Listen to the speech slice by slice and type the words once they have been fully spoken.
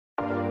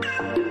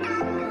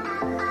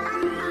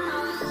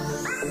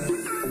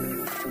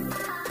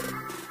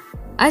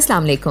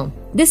अस्सलाम वालेकुम,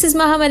 this is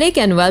Maha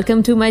and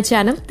welcome to my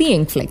channel the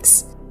Engflix।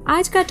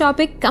 आज का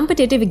टॉपिक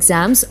कॉम्पिटिटिव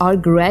एग्जाम्स और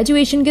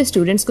ग्रेजुएशन के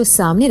स्टूडेंट्स को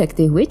सामने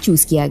रखते हुए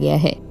चूज किया गया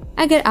है।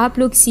 अगर आप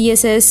लोग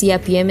CSS या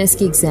PMS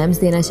के एग्जाम्स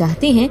देना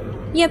चाहते हैं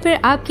या फिर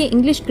आपके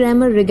English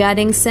grammar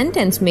regarding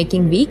sentence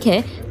making week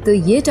है तो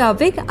ये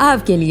टॉपिक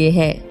आपके लिए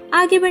है।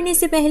 आगे बढ़ने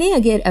से पहले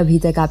अगर अभी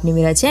तक आपने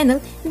मेरा चैनल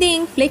द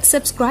Engflix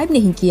सब्सक्राइब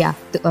नहीं किया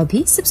तो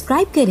अभी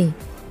सब्सक्राइब करें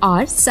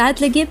और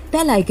साथ लगे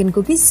बेल आइकन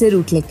को भी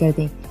जरूर क्लिक कर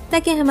दें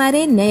ताकि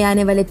हमारे नए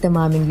आने वाले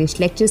तमाम इंग्लिश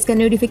लेक्चर्स का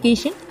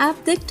नोटिफिकेशन आप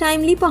तक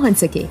टाइमली पहुंच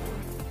सके।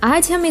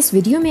 आज हम इस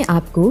वीडियो में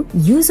आपको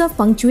यूज ऑफ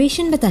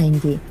पंक्चुएशन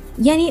बताएंगे,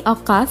 यानी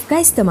औकाफ का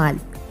इस्तेमाल।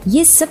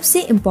 ये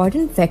सबसे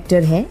इम्पोर्टेंट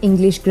फैक्टर है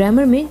इंग्लिश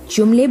ग्रामर में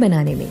जुमले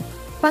बनाने में।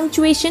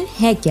 पंक्चुएशन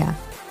है क्या?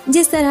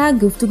 जिस तरह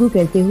गुफ्तगू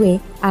करते हुए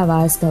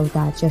आवाज का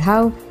उतार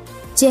चढ़ाव,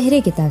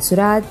 चेहरे के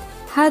तासुरात,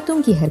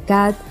 हाथों की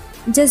हरकत,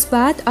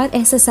 जज्बात और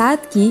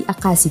एहसासात की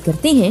अक्कासी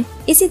करते हैं,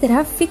 इसी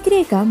तरह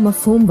फिक्रे का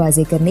मफहूम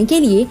वाज़े करने के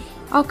लिए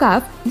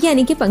औकाफ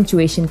यानी कि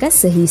पंक्चुएशन का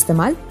सही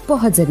इस्तेमाल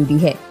बहुत जरूरी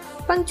है।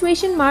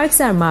 Punctuation marks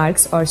are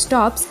marks or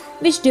stops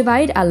which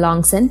divide a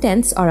long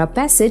sentence or a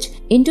passage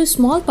into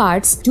small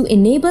parts to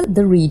enable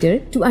the reader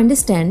to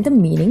understand the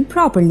meaning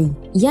properly।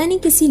 यानी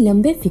किसी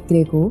लंबे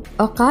फिक्रे को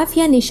औकाफ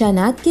या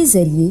निशानात के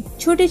जरिए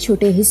छोटे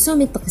छोटे हिस्सों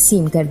में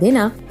तकसीम कर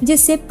देना,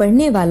 जिससे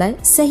पढ़ने वाला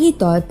सही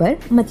तौर पर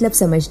मतलब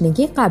समझने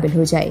के काबिल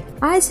हो जाए।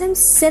 आज हम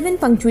 7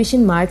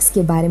 punctuation marks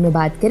के बारे में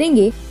बात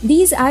करेंगे।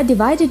 These are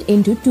divided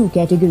into 2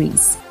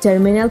 categories: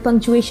 terminal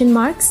punctuation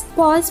marks,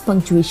 pause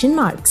punctuation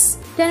marks।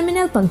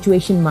 Terminal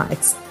punctuation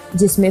marks,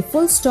 जिसमें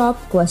full stop,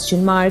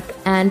 question mark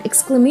and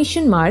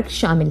exclamation mark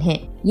शामिल हैं।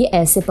 ये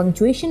ऐसे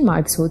पंक्चुएशन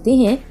मार्क्स होते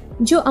हैं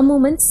जो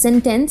अमूमन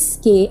सेंटेंस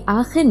के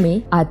आखिर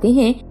में आते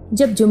हैं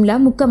जब जुमला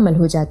मुकम्मल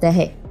हो जाता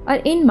है,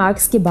 और इन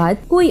मार्क्स के बाद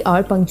कोई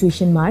और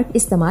पंक्चुएशन मार्क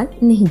इस्तेमाल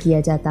नहीं किया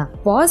जाता।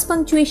 पॉज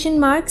पंक्चुएशन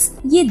मार्क्स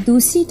ये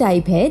दूसरी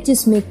टाइप है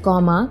जिसमें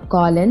कॉमा,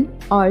 कॉलन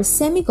और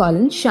सेमी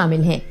कॉलन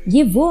शामिल हैं।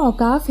 ये वो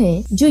औकाफ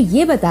हैं जो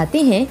ये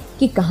बताते हैं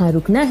कि कहाँ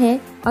रुकना है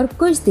और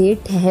कुछ देर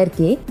ठहर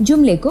के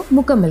जुमले को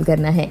मुकम्मल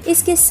करना है।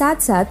 इसके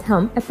साथ साथ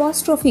हम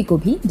एपोस्ट्रोफी को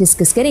भी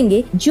डिस्कस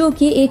करेंगे, जो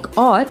कि एक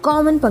और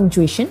कॉमन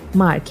पंक्चुएशन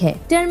मार्क है।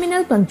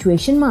 Terminal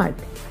punctuation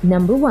mark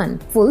Number 1.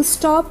 Full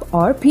stop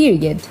or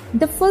period.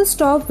 The full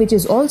stop, which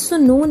is also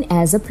known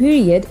as a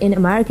period in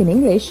American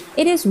English,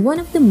 it is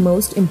one of the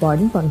most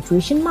important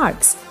punctuation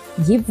marks.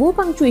 ये वो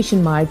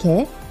punctuation mark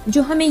है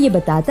जो हमें ये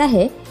बताता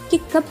है कि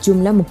कब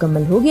जुमला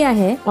मुकम्मल हो गया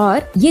है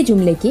और ये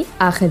जुमले के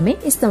आखिर में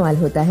इस्तेमाल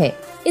होता है।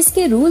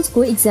 इसके रूल्स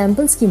को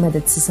एग्जाम्पल्स की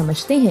मदद से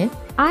समझते हैं।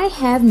 I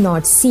have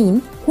not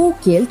seen who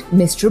killed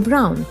Mr.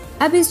 Brown.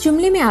 अब इस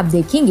जुमले में आप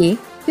देखेंगे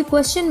कि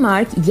क्वेश्चन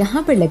मार्क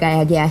यहाँ पर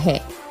लगाया गया है,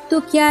 तो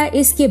क्या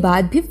इसके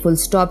बाद भी फुल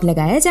स्टॉप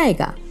लगाया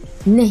जाएगा?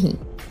 नहीं,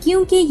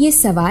 क्योंकि ये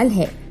सवाल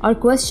है और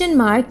क्वेश्चन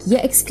मार्क या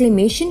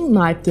एक्सक्लेमेशन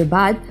मार्क के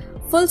बाद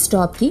फुल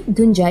स्टॉप की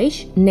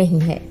गुंजाइश नहीं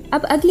है।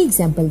 अब अगली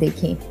एग्जांपल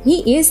देखें। He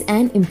is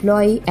an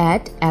employee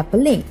at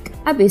Apple Inc.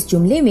 अब इस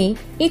जुमले में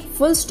एक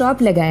फुल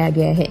स्टॉप लगाया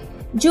गया है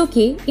जो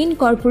कि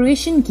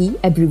इनकॉर्पोरेशन की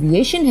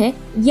एब्रिविएशन है,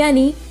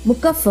 यानी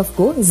मुकफ़फ़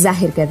को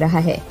जाहिर कर रहा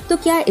है। तो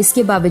क्या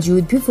इसके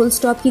बावजूद भी फुल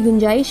स्टॉप की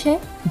गुंजाइश है?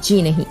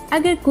 जी नहीं।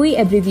 अगर कोई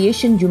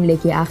एब्रिविएशन जुमले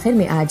के आखिर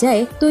में आ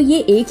जाए तो ये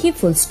एक ही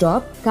फुल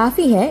स्टॉप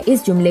काफी है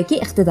इस जुमले के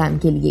इख्तिताम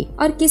के लिए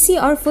और किसी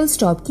और फुल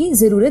स्टॉप की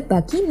जरूरत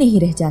बाकी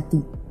नहीं रह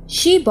जाती।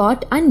 She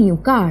bought a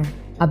new car।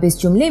 अब इस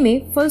जुमले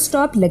में फुल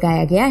स्टॉप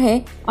लगाया गया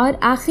है और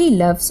आखिरी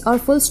लफ्ज और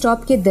फुल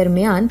स्टॉप के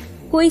दरमियान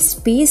कोई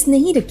स्पेस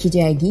नहीं रखी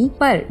जाएगी,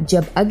 पर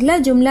जब अगला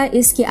जुमला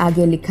इसके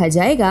आगे लिखा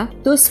जाएगा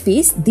तो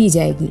स्पेस दी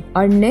जाएगी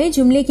और नए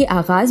जुमले के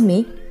आगाज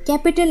में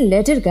कैपिटल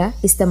लेटर का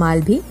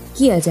इस्तेमाल भी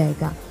किया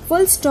जाएगा।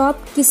 फुल स्टॉप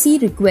किसी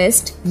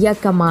रिक्वेस्ट या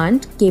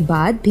कमांड के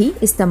बाद भी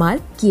इस्तेमाल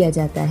किया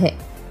जाता है।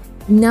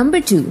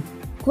 नंबर 2,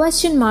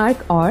 क्वेश्चन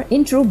मार्क और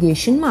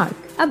इंट्रोगेशन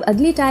मार्क। अब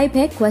अगली टाइप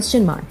है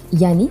क्वेश्चन मार्क,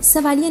 यानी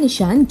सवालिया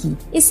निशान की।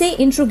 इसे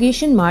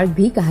इंट्रोगेशन मार्क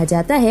भी कहा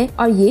जाता है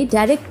और ये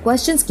डायरेक्ट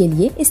क्वेश्चंस के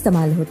लिए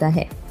इस्तेमाल होता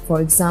है। For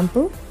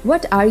example,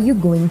 what are you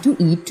going to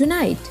eat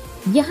tonight?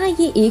 यहाँ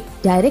ये एक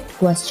डायरेक्ट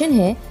क्वेश्चन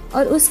है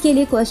और उसके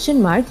लिए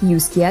क्वेश्चन मार्क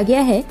यूज किया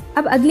गया है।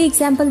 अब अगली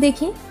एग्जांपल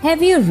देखें।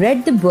 Have you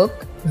read the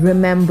book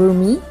Remember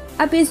Me?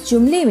 अब इस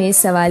जुमले में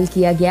सवाल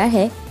किया गया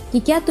है कि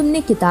क्या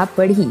तुमने किताब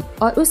पढ़ी,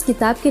 और उस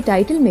किताब के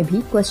टाइटल में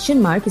भी क्वेश्चन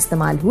मार्क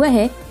इस्तेमाल हुआ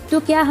है। तो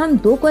क्या हम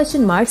 2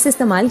 क्वेश्चन मार्क्स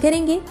इस्तेमाल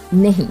करेंगे?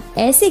 नहीं,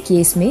 ऐसे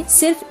केस में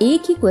सिर्फ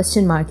एक ही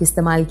क्वेश्चन मार्क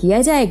इस्तेमाल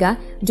किया जाएगा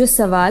जो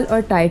सवाल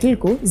और टाइटल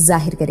को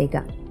जाहिर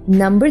करेगा।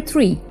 Number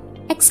 3,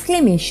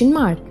 exclamation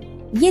mark.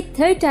 ये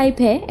थर्ड टाइप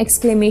है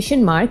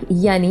एक्सक्लेमेशन मार्क,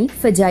 यानी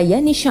फजाइया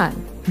निशान।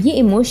 ये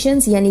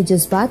इमोशंस यानी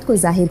जज्बात को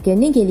जाहिर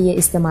करने के लिए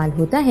इस्तेमाल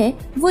होता है।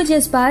 वो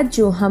जज्बात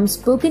जो हम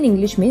स्पोकन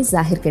इंग्लिश में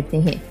जाहिर करते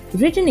हैं,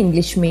 रिटन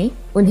इंग्लिश में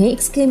उन्हें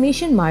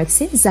एक्सक्लेमेशन मार्क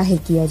से जाहिर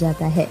किया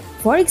जाता है।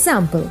 For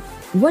example,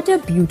 what a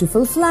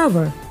beautiful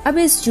flower. अब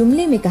इस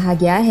जुमले में कहा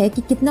गया है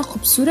कि कितना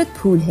खूबसूरत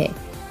फूल है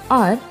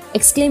और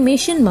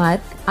एक्सक्लेमेशन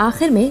मार्क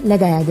आखिर में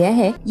लगाया गया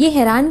है। ये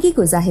हैरानगी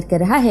को जाहिर कर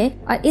रहा है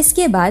और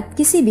इसके बाद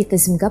किसी भी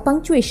किस्म का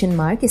पंक्चुएशन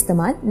मार्क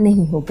इस्तेमाल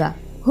नहीं होगा।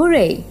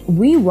 Hurray,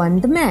 we one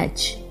the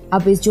match.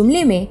 अब इस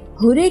जुमले में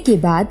हुर्रे के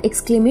बाद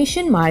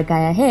एक्सक्लेमेशन मार्क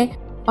आया है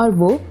और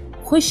वो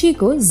खुशी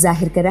को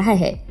जाहिर कर रहा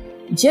है,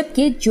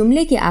 जबकि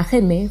जुमले के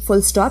आखिर में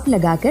फुल स्टॉप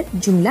लगाकर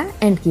जुमला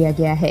एंड किया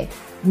गया है।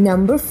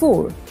 नंबर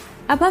 4,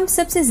 अब हम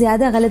सबसे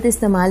ज्यादा गलत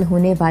इस्तेमाल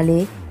होने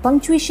वाले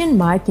पंक्चुएशन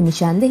मार्क की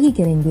निशानदेही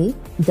करेंगे,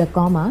 द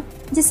कॉमा,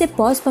 जिसे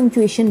पॉज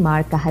पंक्चुएशन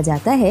मार्क कहा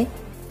जाता है।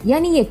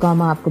 यानी ये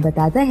कॉमा आपको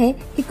बताता है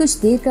कि कुछ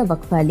देर का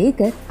वक्फा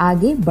लेकर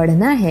आगे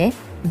बढ़ना है।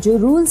 जो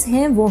रूल्स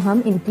हैं वो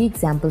हम इनकी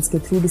एग्जांपल्स के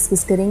थ्रू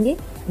डिस्कस करेंगे।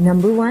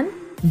 नंबर 1,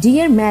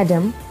 डियर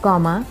मैडम,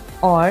 कॉमा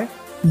और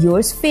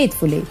योर्स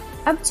फेथफुली।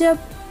 अब जब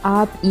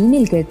आप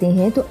ईमेल करते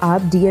हैं तो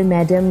आप डियर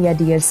मैडम या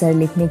डियर सर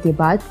लिखने के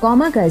बाद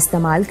कॉमा का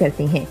इस्तेमाल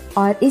करते हैं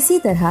और इसी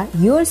तरह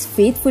योर्स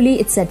फेथफुली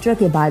एक्सेट्रा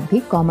के बाद भी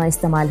कॉमा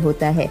इस्तेमाल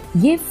होता है।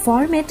 ये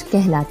फॉर्मेट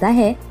कहलाता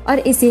है और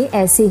इसे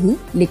ऐसे ही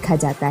लिखा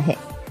जाता है।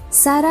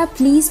 सारा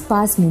please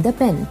pass me the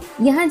pen.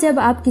 यहाँ जब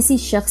आप किसी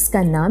शख्स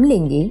का नाम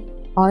लेंगे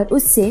और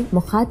उससे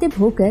मुखातिब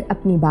होकर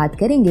अपनी बात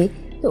करेंगे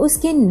तो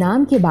उसके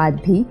नाम के बाद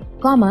भी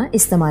कॉमा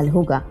इस्तेमाल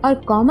होगा और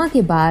कॉमा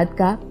के बाद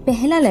का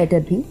पहला लेटर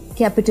भी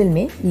कैपिटल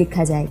में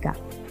लिखा जाएगा।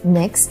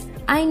 Next,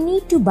 I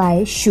need to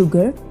buy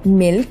sugar,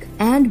 milk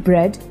and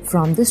bread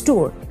from the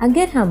store।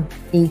 अगर हम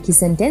एक ही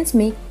सेंटेंस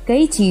में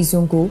कई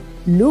चीजों को,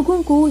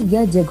 लोगों को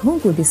या जगहों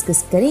को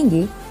डिस्कस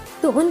करेंगे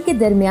तो उनके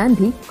दरमियान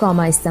भी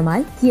कॉमा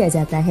इस्तेमाल किया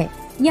जाता है।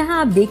 यहाँ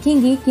आप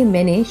देखेंगे कि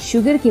मैंने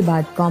शुगर के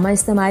बाद कॉमा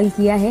इस्तेमाल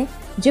किया है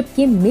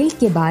जबकि मिल्क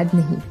के बाद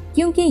नहीं,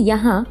 क्योंकि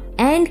यहाँ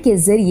एंड के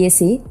जरिए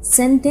से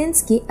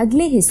सेंटेंस के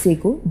अगले हिस्से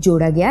को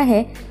जोड़ा गया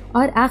है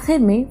और आखिर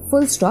में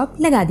फुल स्टॉप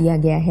लगा दिया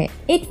गया है।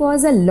 It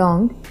was a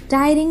long,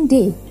 tiring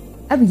day।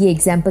 अब ये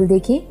एग्जाम्पल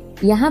देखें,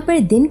 यहाँ पर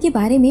दिन के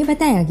बारे में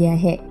बताया गया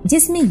है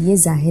जिसमें ये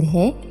जाहिर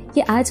है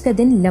कि आज का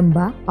दिन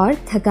लंबा और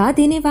थका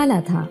देने वाला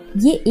था।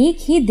 ये एक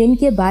ही दिन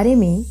के बारे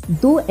में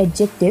 2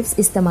 एडजेक्टिव्स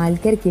इस्तेमाल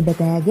करके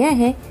बताया गया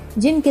है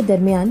जिनके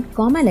दरमियान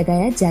कॉमा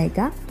लगाया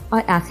जाएगा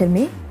और आखिर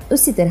में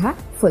उसी तरह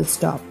full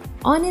stop.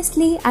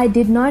 Honestly, I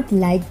did not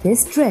like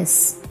this dress।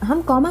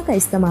 हम कॉमा का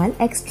इस्तेमाल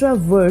एक्स्ट्रा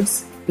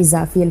वर्ड्स,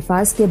 इजाफी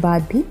अल्फाज के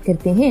बाद भी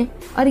करते हैं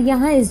और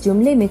यहाँ इस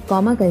जुमले में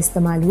कॉमा का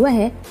इस्तेमाल हुआ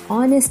है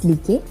honestly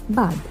के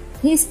बाद।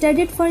 He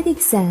studied for the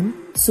exam,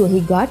 so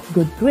he got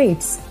good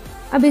grades।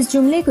 अब इस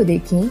जुमले को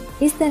देखें,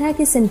 इस तरह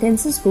के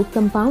सेंटेंसेस को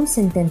कंपाउंड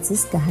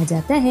सेंटेंसेस कहा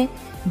जाता है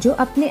जो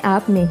अपने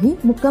आप में ही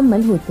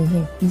मुकम्मल होते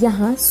हैं।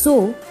 यहाँ so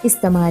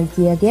इस्तेमाल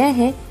किया गया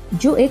है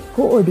जो एक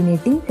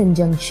कोऑर्डिनेटिंग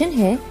कंजंक्शन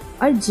है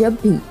और जब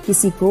भी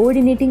किसी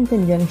कोऑर्डिनेटिंग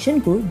कंजंक्शन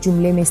को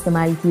जुमले में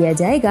इस्तेमाल किया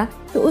जाएगा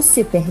तो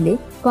उससे पहले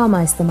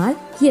कॉमा इस्तेमाल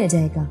किया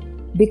जाएगा।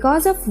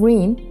 Because of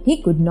rain, he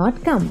could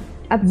not come।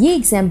 अब ये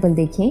एग्जाम्पल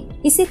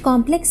देखें, इसे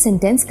कॉम्प्लेक्स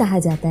सेंटेंस कहा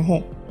जाता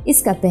है।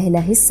 इसका पहला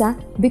हिस्सा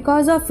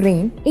बिकॉज ऑफ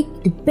रेन एक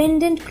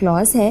डिपेंडेंट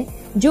क्लॉज है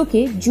जो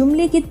कि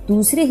जुमले के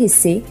दूसरे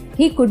हिस्से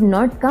ही कुड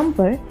नॉट कम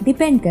पर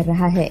डिपेंड कर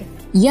रहा है।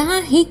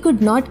 यहाँ ही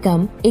कुड नॉट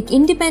कम एक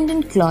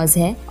इंडिपेंडेंट क्लॉज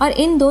है और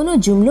इन दोनों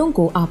जुमलों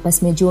को आपस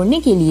में जोड़ने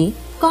के लिए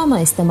कॉमा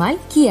इस्तेमाल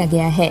किया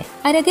गया है।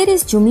 और अगर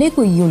इस जुमले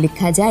को यूँ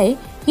लिखा जाए,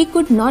 he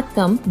could not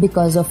come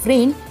because of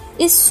rain,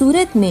 इस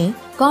सूरत में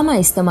कॉमा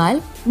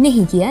इस्तेमाल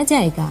नहीं किया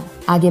जाएगा।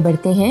 आगे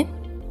बढ़ते हैं।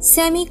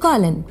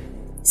 Semicolon.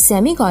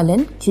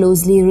 Semicolon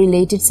closely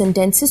related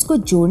sentences को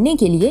जोड़ने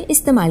के लिए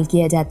इस्तेमाल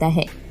किया जाता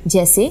है,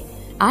 जैसे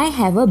I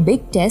have a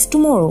big test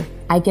tomorrow,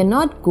 I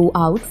cannot go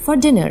out for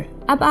dinner।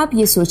 अब आप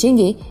ये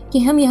सोचेंगे कि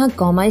हम यहाँ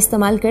कॉमा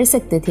इस्तेमाल कर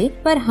सकते थे,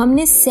 पर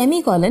हमने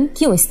सेमीकोलन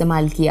क्यों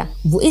इस्तेमाल किया?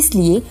 वो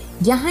इसलिए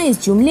यहाँ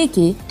इस जुमले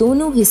के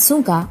दोनों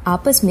हिस्सों का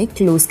आपस में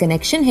क्लोज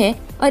कनेक्शन है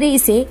और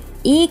इसे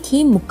एक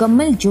ही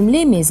मुकम्मल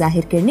जुमले में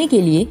जाहिर करने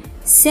के लिए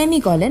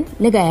सेमीकोलन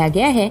लगाया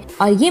गया है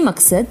और ये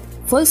मकसद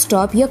फुल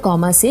स्टॉप या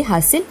कॉमा से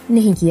हासिल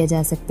नहीं किया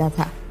जा सकता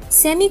था।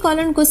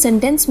 सेमीकोलन को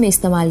सेंटेंस में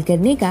इस्तेमाल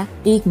करने का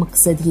एक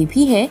मकसद ये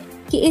भी है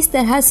कि इस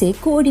तरह से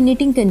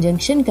कोऑर्डिनेटिंग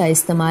कंजंक्शन का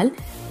इस्तेमाल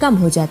कम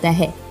हो जाता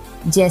है,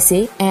 जैसे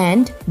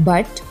and,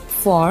 but,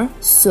 for,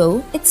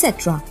 so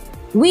etcetera.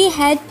 We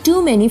had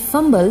too many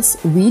fumbles,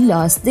 we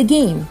lost the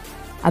game।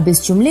 अब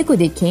इस जुमले को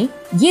देखें,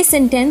 ये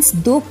सेंटेंस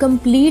 2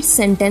 कंप्लीट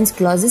सेंटेंस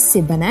क्लॉजेस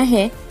से बना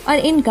है और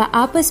इनका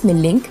आपस में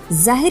लिंक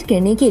जाहिर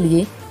करने के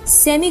लिए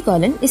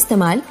सेमीकोलन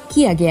इस्तेमाल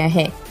किया गया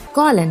है।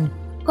 कॉलन।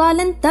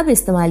 कॉलन तब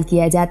इस्तेमाल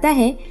किया जाता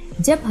है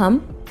जब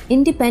हम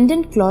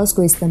इंडिपेंडेंट क्लॉज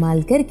को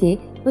इस्तेमाल करके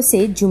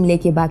उसे जुमले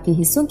के बाकी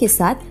हिस्सों के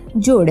साथ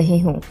जोड़ रहे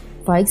हों।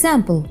 For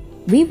example,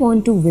 we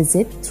want to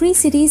visit 3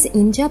 cities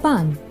in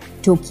Japan,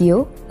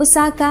 Tokyo,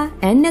 Osaka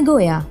and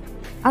Nagoya।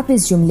 अब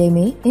इस जुमले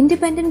में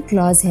इंडिपेंडेंट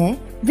क्लॉज है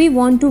we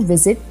want to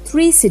visit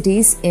 3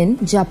 cities in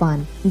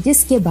Japan,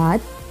 जिसके बाद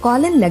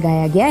कॉलन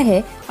लगाया गया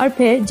है और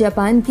फिर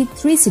जापान की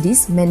 3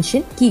 सिटीज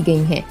मेंशन की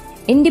गई हैं।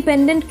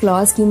 इंडिपेंडेंट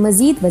क्लॉज की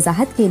मजीद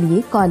वजाहत के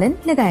लिए कॉलन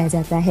लगाया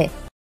जाता है।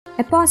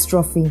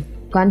 एपोस्ट्रोफी।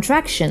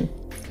 कॉन्ट्रैक्शन।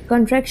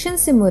 कॉन्ट्रैक्शन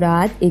से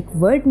मुराद एक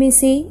वर्ड में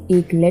से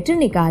एक लेटर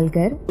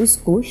निकालकर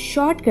उसको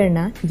शॉर्ट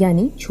करना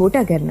यानी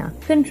छोटा करना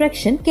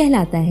कॉन्ट्रैक्शन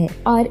कहलाता है।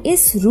 और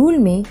इस रूल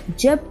में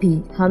जब भी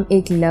हम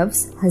एक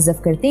लफ्ज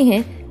हज़फ करते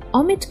हैं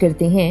ओमिट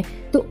करते हैं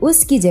तो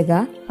उसकी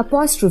जगह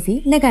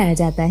अपॉस्ट्रोफी लगाया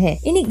जाता है।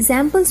 इन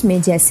एग्जाम्पल्स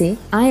में जैसे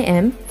आई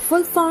एम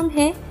फुल फॉर्म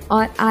है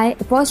और आई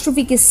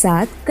अपॉस्ट्रोफी के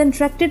साथ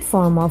कंट्रैक्टेड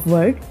फॉर्म ऑफ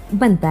वर्ड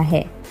बनता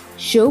है।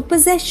 Show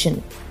possession,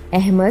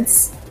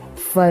 अहमद्स,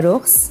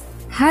 फरोख्स,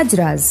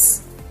 हाजराज।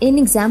 इन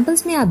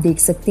एग्जाम्पल्स में आप देख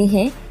सकते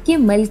हैं कि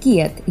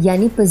मलकियत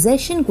यानी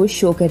पोजेशन को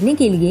शो करने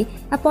के लिए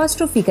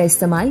अपॉस्ट्रोफी का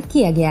इस्तेमाल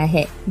किया गया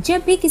है।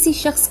 जब भी किसी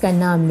शख्स का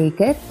नाम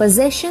लेकर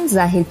पोजेशन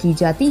जाहिर की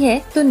जाती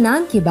है तो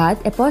नाम के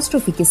बाद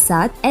अपॉस्ट्रोफी के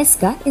साथ एस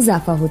का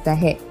इजाफा होता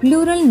है।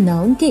 Plural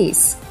noun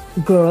case,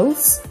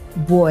 girls,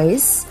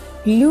 boys.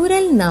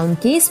 Plural noun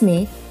case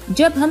में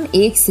जब हम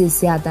एक से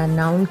ज्यादा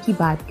नाउन की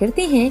बात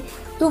करते हैं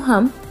तो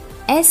हम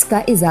एस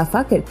का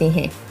इजाफा करते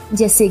हैं,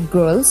 जैसे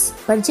गर्ल्स।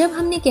 पर जब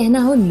हमने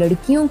कहना हो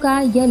लड़कियों का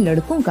या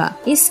लड़कों का,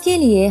 इसके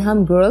लिए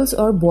हम गर्ल्स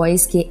और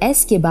बॉयज के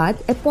एस के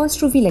बाद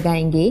अपॉस्ट्रोफी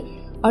लगाएंगे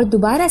और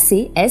दोबारा से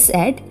एस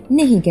ऐड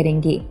नहीं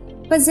करेंगे।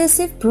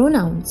 Possessive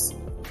pronounce,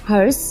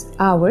 hers,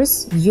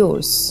 hours,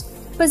 yours.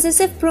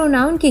 Possessive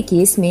pronoun के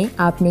केस में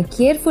आपने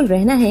केयरफुल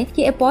रहना है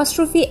कि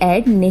अपॉस्ट्रोफी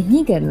ऐड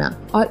नहीं करना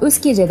और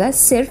उसकी जगह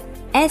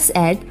सिर्फ एस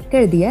ऐड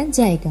कर दिया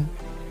जाएगा।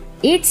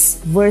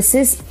 It's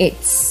versus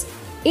it's.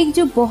 एक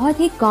जो बहुत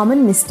ही कॉमन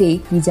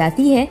मिस्टेक की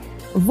जाती है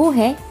वो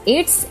है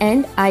it's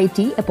and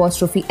IT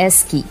apostrophe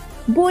S की।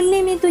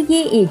 बोलने में तो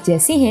ये एक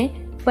जैसे हैं,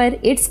 पर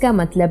इट्स का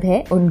मतलब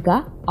है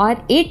उनका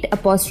और इट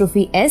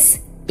अपॉस्ट्रोफी एस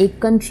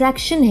एक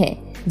कंट्रैक्शन है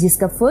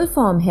जिसका फुल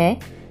फॉर्म है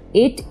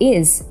इट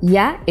इज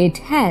या it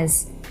has.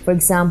 For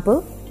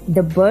example, the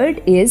bird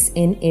is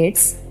in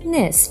its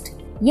nest.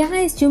 यहाँ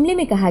इस जुमले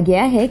में कहा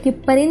गया है कि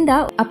परिंदा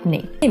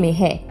अपने में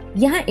है।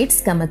 यहाँ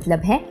इट्स का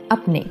मतलब है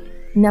अपने।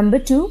 Number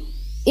 2,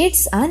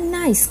 it's a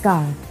nice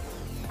car.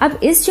 अब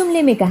इस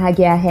जुमले में कहा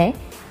गया है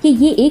कि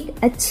ये एक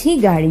अच्छी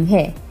गाड़ी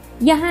है।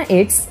 यहाँ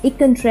इट्स एक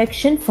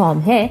कंट्रैक्शन फॉर्म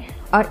है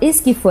और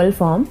इसकी फुल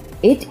फॉर्म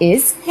इट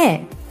इज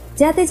है।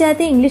 जाते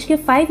जाते इंग्लिश के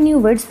 5 न्यू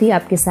वर्ड्स भी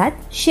आपके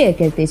साथ शेयर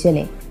करते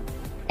चलें।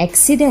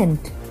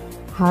 एक्सीडेंट,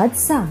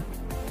 हादसा,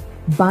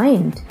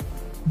 बाइंड,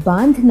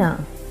 बांधना,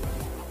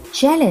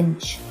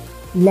 चैलेंज,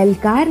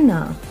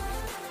 ललकारना,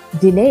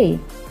 डिले,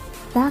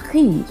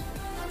 ताखीर,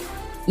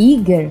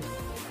 ईगर,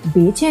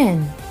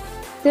 बेचैन।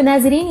 तो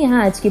नाजरीन,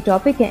 यहाँ आज के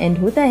टॉपिक का एंड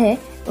होता है।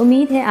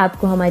 उम्मीद है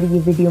आपको हमारी ये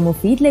वीडियो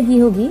मुफीद लगी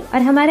होगी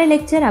और हमारा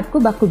लेक्चर आपको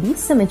बखूबी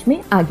समझ में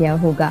आ गया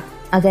होगा।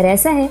 अगर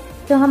ऐसा है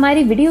तो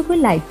हमारी वीडियो को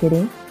लाइक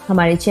करें,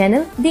 हमारे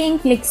चैनल द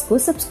इंग्फ्लिक्स को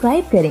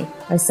सब्सक्राइब करें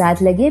और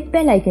साथ लगे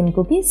बेल आइकन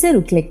को भी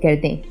जरूर क्लिक कर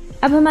दें।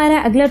 अब हमारा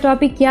अगला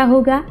टॉपिक क्या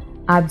होगा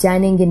आप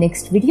जानेंगे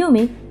नेक्स्ट वीडियो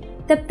में।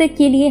 तब तक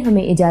के लिए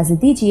हमें इजाजत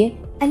दीजिए।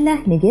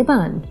 अल्लाह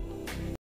निगहबान।